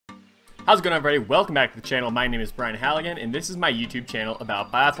How's it going, everybody? Welcome back to the channel. My name is Brian Halligan, and this is my YouTube channel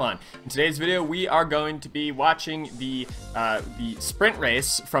about biathlon. In today's video, we are going to be watching the sprint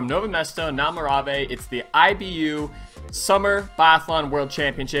race from Nove Mesto, Morave. It's the IBU Summer Biathlon World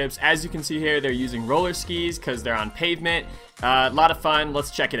Championships. As you can see here, they're using roller skis because they're on pavement. A lot of fun.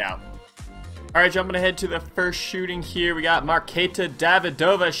 Let's check it out. Alright, jumping ahead to the first shooting here, we got Marketa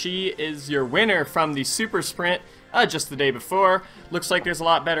Davidova. She is your winner from the super sprint just the day before. Looks like there's a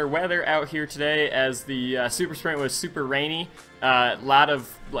lot better weather out here today as the super sprint was super rainy. A lot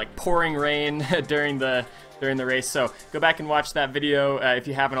of like pouring rain during the race, so go back and watch that video if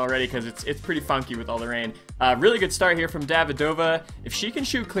you haven't already, because it's pretty funky with all the rain. Really good start here from Davidova. If she can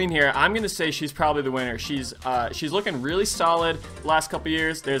shoot clean here, I'm gonna say she's probably the winner. She's looking really solid the last couple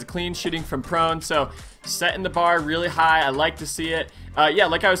years. There's clean shooting from prone, so setting the bar really high. I like to see it. Yeah,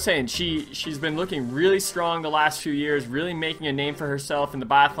 like I was saying, she's been looking really strong the last few years, really making a name for herself in the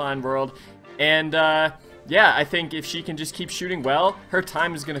biathlon world. And yeah, I think if she can just keep shooting well, her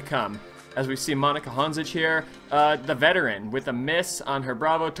time is gonna come. As we see Monika Hojnsiz here, the veteran, with a miss on her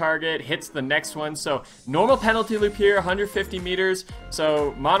Bravo target, hits the next one. So normal penalty loop here, 150 meters.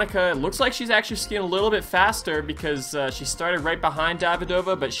 So Monika looks like she's actually skiing a little bit faster because she started right behind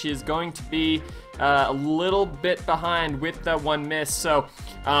Davidova, but she is going to be a little bit behind with that one miss. So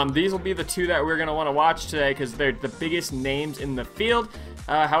these will be the two that we're going to want to watch today because they're the biggest names in the field.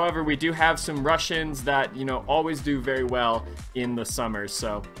 However, we do have some Russians that, you know, always do very well in the summers.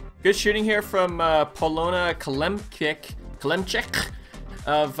 So good shooting here from Polona Klemček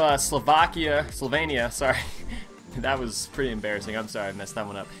of Slovenia, sorry. That was pretty embarrassing. I'm sorry, I messed that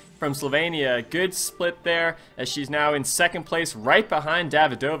one up. From Slovenia, good split there, as she's now in second place right behind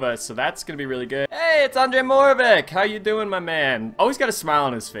Davidova, so that's going to be really good. Hey, it's Andrei Moravec! How you doing, my man? Always got a smile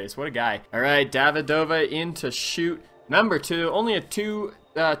on his face. What a guy. All right, Davidova in to shoot number 2. Only a two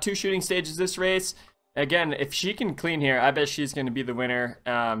shooting stages this race. Again, if she can clean here, I bet she's going to be the winner.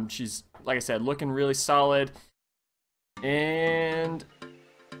 She's, like I said, looking really solid. And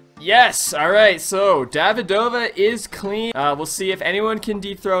yes! Alright, so Davidova is clean. We'll see if anyone can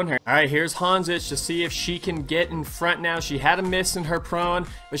dethrone her. Alright, here's Hojnsiz to see if she can get in front now. She had a miss in her prone,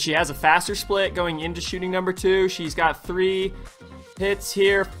 but she has a faster split going into shooting number 2. She's got 3 hits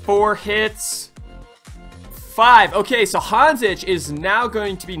here, 4 hits. 5. Okay, so Hojnsiz is now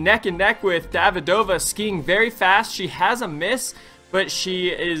going to be neck and neck with Davidova, skiing very fast. She has a miss, but she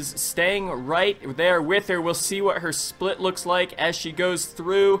is staying right there with her. We'll see what her split looks like as she goes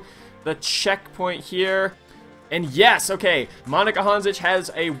through the checkpoint here. And yes, okay, Monika Hojnsiz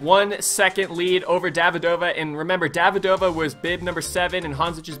has a 1 second lead over Davidova. And remember, Davidova was bib number 7 and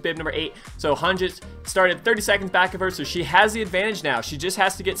Hojnsiz is bib number 8. So Hojnsiz started 30 seconds back of her, so she has the advantage now. She just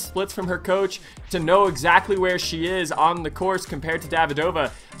has to get splits from her coach to know exactly where she is on the course compared to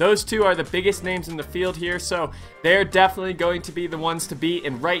Davidova. Those two are the biggest names in the field here, so they're definitely going to be the ones to beat.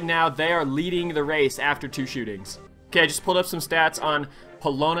 And right now, they are leading the race after 2 shootings. Okay, I just pulled up some stats on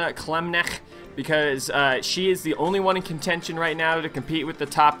Polona Klemček, because she is the only one in contention right now to compete with the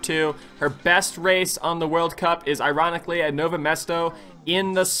top 2. Her best race on the World Cup is ironically at Nove Mesto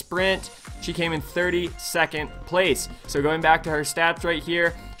in the sprint. She came in 32nd place. So going back to her stats right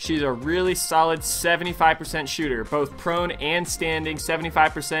here, she's a really solid 75% shooter, both prone and standing,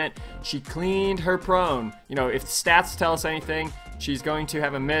 75%. She cleaned her prone. You know, if the stats tell us anything, she's going to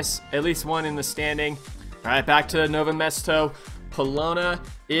have a miss, at least one in the standing. All right, back to Nove Mesto. Polona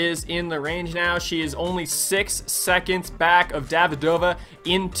is in the range now. She is only 6 seconds back of Davidova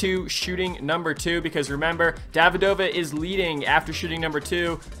into shooting number 2, because remember, Davidova is leading after shooting number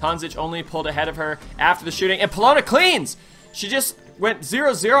 2. Hojnsiz only pulled ahead of her after the shooting, and Polona cleans! She just went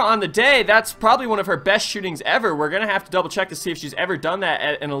 0-0 on the day. That's probably one of her best shootings ever. We're gonna have to double check to see if she's ever done that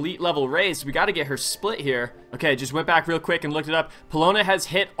at an elite level race. We gotta get her split here. Okay, just went back real quick and looked it up. Polona has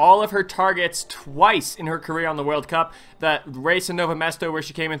hit all of her targets twice in her career on the World Cup. That race in Nove Mesto where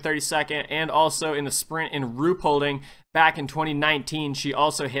she came in 32nd, and also in the sprint in Ruhpolding back in 2019. She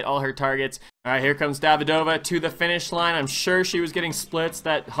also hit all her targets. All right, here comes Davidova to the finish line. I'm sure she was getting splits.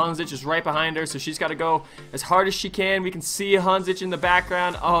 That Hojnsiz is right behind her, so she's got to go as hard as she can. We can see Hojnsiz in the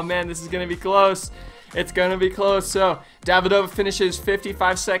background. Oh man, this is going to be close. It's going to be close. So Davidova finishes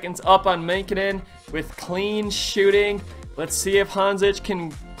 55 seconds up on Makinen with clean shooting. Let's see if Hojnsiz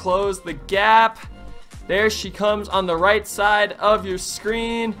can close the gap. There she comes on the right side of your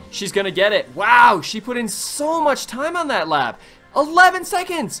screen. She's gonna get it. Wow, she put in so much time on that lap. 11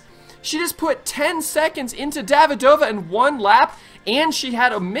 seconds. She just put 10 seconds into Davidova in 1 lap, and she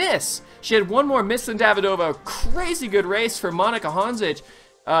had a miss. She had 1 more miss than Davidova. Crazy good race for Monika Hojnsiz.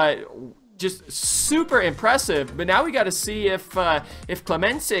 just super impressive. But now we got to see if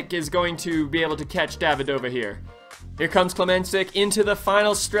Krcmar is going to be able to catch Davidova here. Here comes Krcmar into the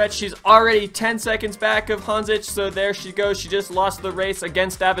final stretch. She's already 10 seconds back of Hojnsiz, so there she goes. She just lost the race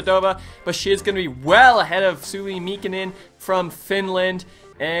against Davidova, but she is going to be well ahead of Suli Mikkonen from Finland.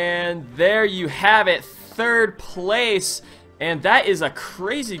 And there you have it, 3rd place. And that is a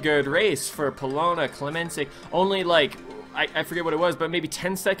crazy good race for Polona Krcmar. Only like, I forget what it was, but maybe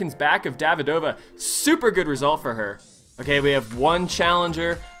 10 seconds back of Davidova. Super good result for her. Okay, we have one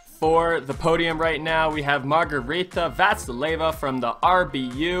challenger for the podium right now. We have Marketa Davidova from the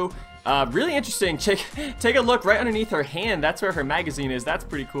RBU. Really interesting. Take a look right underneath her hand. That's where her magazine is. That's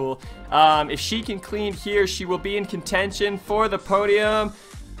pretty cool. If she can clean here, she will be in contention for the podium.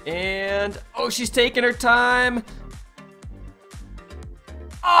 And, oh, she's taking her time.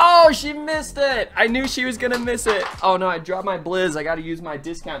 Oh, she missed it. I knew she was gonna miss it. Oh no, I dropped my blizz. I gotta use my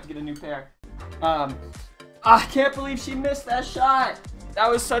discount to get a new pair. I can't believe she missed that shot.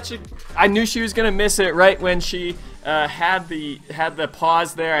 That was such a... I knew she was gonna miss it right when she had the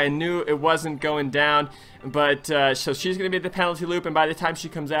pause there. I knew it wasn't going down. But so she's gonna be at the penalty loop, and by the time she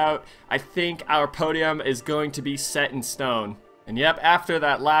comes out, I think our podium is going to be set in stone. And yep, after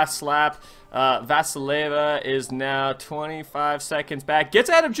that last lap, Vasileva is now 25 seconds back. Gets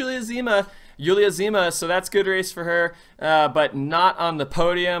out of Julia Zima, so that's good race for her, but not on the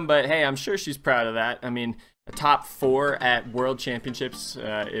podium. But hey, I'm sure she's proud of that. I mean, a top 4 at World Championships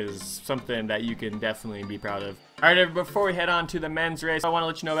is something that you can definitely be proud of. Alright, everybody, before we head on to the men's race, I want to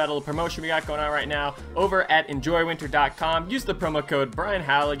let you know about a little promotion we got going on right now over at enjoywinter.com. Use the promo code Brian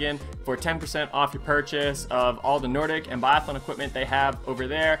Halligan for 10% off your purchase of all the Nordic and biathlon equipment they have over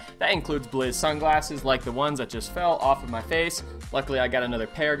there. That includes Blizz sunglasses like the ones that just fell off of my face. Luckily, I got another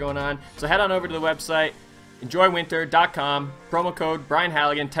pair going on. So head on over to the website, enjoywinter.com, promo code Brian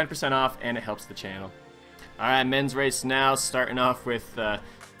Halligan, 10% off, and it helps the channel. Alright, men's race now, starting off with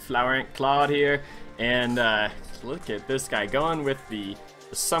Florent Claude here. And look at this guy going with the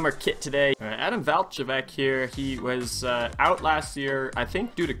summer kit today. Adam Valchevek here, he was out last year, I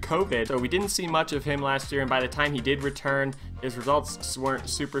think due to COVID, so we didn't see much of him last year, and by the time he did return, his results weren't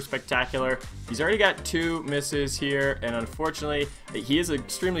super spectacular. He's already got 2 misses here, and unfortunately, he is an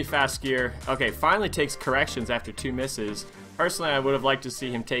extremely fast skier. Okay, finally takes corrections after 2 misses. Personally, I would have liked to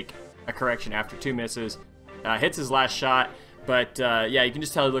see him take a correction after 2 misses. Hits his last shot. But yeah, you can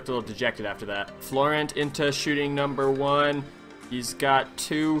just tell he looked a little dejected after that. Florent into shooting number 1. He's got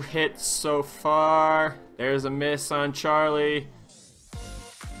 2 hits so far. There's a miss on Charlie.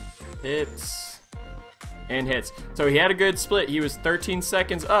 Hits. And hits. So he had a good split. He was 13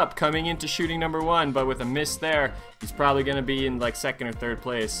 seconds up coming into shooting number 1, but with a miss there, he's probably going to be in like 2nd or 3rd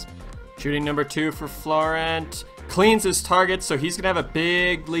place. Shooting number 2 for Florent. Cleans his target, so he's going to have a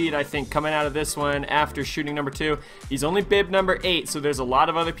big lead, I think, coming out of this one after shooting number 2. He's only bib number 8, so there's a lot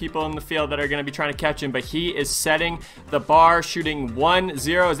of other people in the field that are going to be trying to catch him, but he is setting the bar. Shooting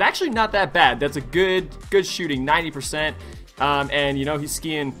 1-0 is actually not that bad. That's a good shooting, 90%. And, you know, he's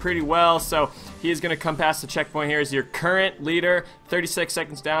skiing pretty well, so he is going to come past the checkpoint here as your current leader, 36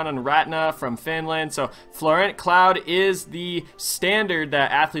 seconds down on Ratna from Finland. So Florent Claude is the standard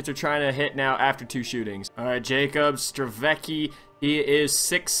that athletes are trying to hit now after 2 shootings. All right, Jacob Stravecki, he is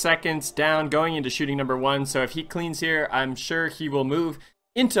 6 seconds down going into shooting number 1, so if he cleans here, I'm sure he will move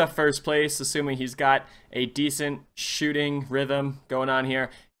into 1st place, assuming he's got a decent shooting rhythm going on here.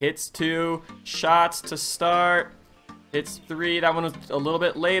 Hits 2 shots to start. Hits 3, that one was a little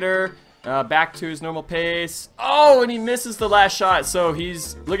bit later. Back to his normal pace. Oh, and he misses the last shot. So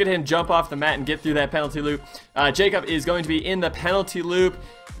he's, look at him jump off the mat and get through that penalty loop. Jacob is going to be in the penalty loop,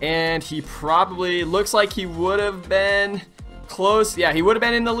 and he probably looks like he would have been close. Yeah, he would have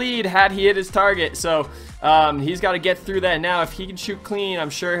been in the lead had he hit his target. So he's got to get through that now. If he can shoot clean, I'm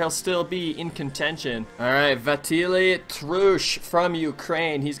sure he'll still be in contention. All right, Vasily Trush from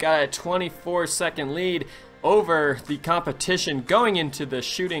Ukraine. He's got a 24-second lead over the competition going into the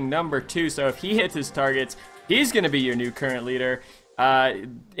shooting number 2. So if he hits his targets, he's going to be your new current leader.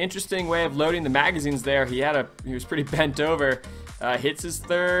 Interesting way of loading the magazines there. He was pretty bent over. Hits his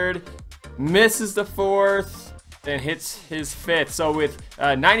 3rd, misses the 4th, and hits his 5th. So with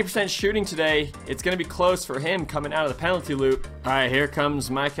 90% shooting today, it's going to be close for him coming out of the penalty loop. All right, here comes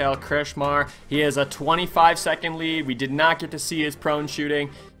Michal Krcmar. He has a 25-second lead. We did not get to see his prone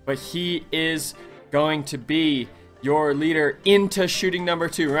shooting, but he is going to be your leader into shooting number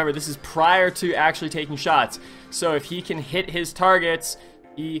 2. Remember, this is prior to actually taking shots. So if he can hit his targets,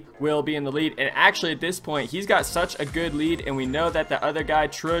 he will be in the lead. And actually at this point, he's got such a good lead, and we know that the other guy,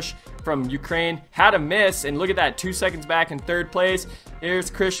 Trush from Ukraine, had a miss, and look at that, 2 seconds back in third place.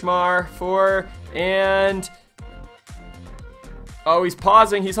 Here's Krcmar, 4, and oh, he's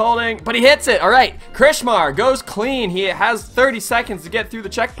pausing, he's holding, but he hits it. All right, Krcmar goes clean. He has 30 seconds to get through the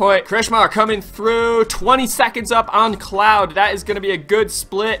checkpoint. Krcmar coming through, 20 seconds up on Cloud. That is going to be a good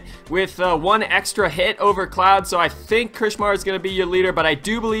split with 1 extra hit over Cloud, so I think Krcmar is going to be your leader, but I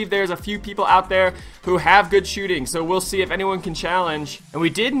do believe there's a few people out there who have good shooting, so we'll see if anyone can challenge. And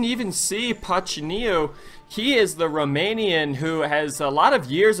we didn't even see Puchianu. He is the Romanian who has a lot of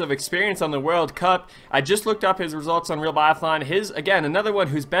years of experience on the World Cup. I just looked up his results on Real Biathlon. His, again, another one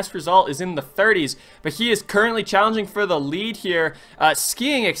whose best result is in the 30s, but he is currently challenging for the lead here,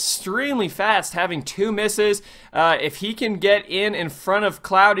 skiing extremely fast, having 2 misses. If he can get in front of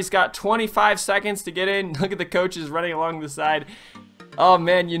Cloud, he's got 25 seconds to get in. Look at the coaches running along the side. Oh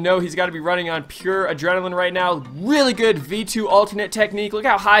man, you know he's got to be running on pure adrenaline right now. Really good V2 alternate technique. Look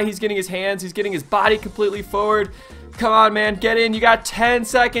how high he's getting his hands. He's getting his body completely forward. Come on, man, get in. You got 10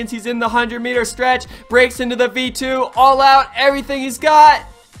 seconds. He's in the 100-meter stretch. Breaks into the V2. All out. Everything he's got.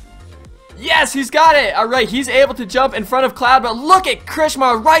 Yes, he's got it. All right, he's able to jump in front of Cloud, but look at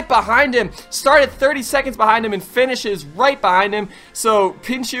Krcmar right behind him. Started 30 seconds behind him and finishes right behind him. So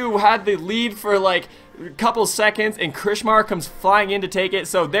Pinciu had the lead for like a couple seconds, and Krcmar comes flying in to take it.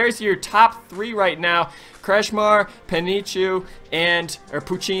 So there's your top 3 right now: Krcmar, Pinciu, and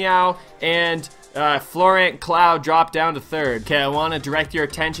Puchianu, and Florent Cloud dropped down to 3rd. Okay, I want to direct your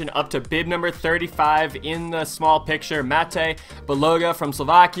attention up to bib number 35 in the small picture. Matej Baloga from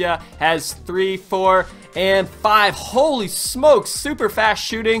Slovakia has 3, 4, and 5. Holy smokes, super fast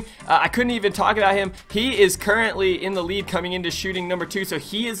shooting. I couldn't even talk about him. He is currently in the lead coming into shooting number 2, so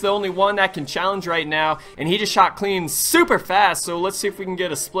he is the only one that can challenge right now, and he just shot clean super fast. So let's see if we can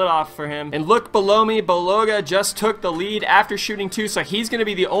get a split off for him. And look below me, Baloga just took the lead after shooting 2, so he's going to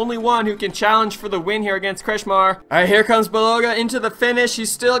be the only one who can challenge for the win here against Krcmar. All right, here comes Baloga into the finish.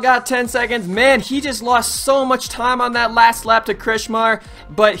 He's still got 10 seconds. Man, he just lost so much time on that last lap to Krcmar,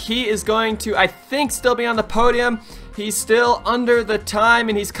 but he is going to, I think, still be on the podium. He's still under the time,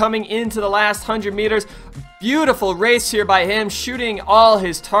 and he's coming into the last 100 meters. Beautiful race here by him, shooting all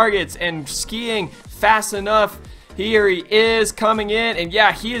his targets and skiing fast enough. Here he is coming in, and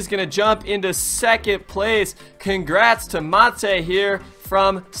yeah, he is going to jump into 2nd place. Congrats to Matej here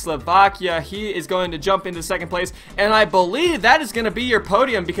from Slovakia. He is going to jump into 2nd place, and I believe that is going to be your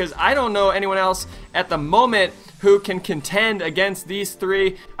podium, because I don't know anyone else at the moment who can contend against these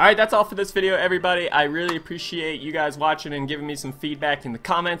 3. Alright, that's all for this video, everybody. I really appreciate you guys watching and giving me some feedback in the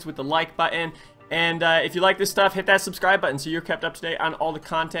comments with the like button. And if you like this stuff, hit that subscribe button so you're kept up to date on all the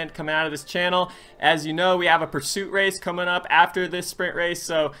content coming out of this channel. As you know, we have a pursuit race coming up after this sprint race,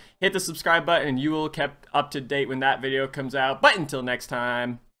 so hit the subscribe button and you will kept up to date when that video comes out. But until next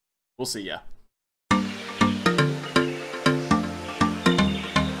time, we'll see ya.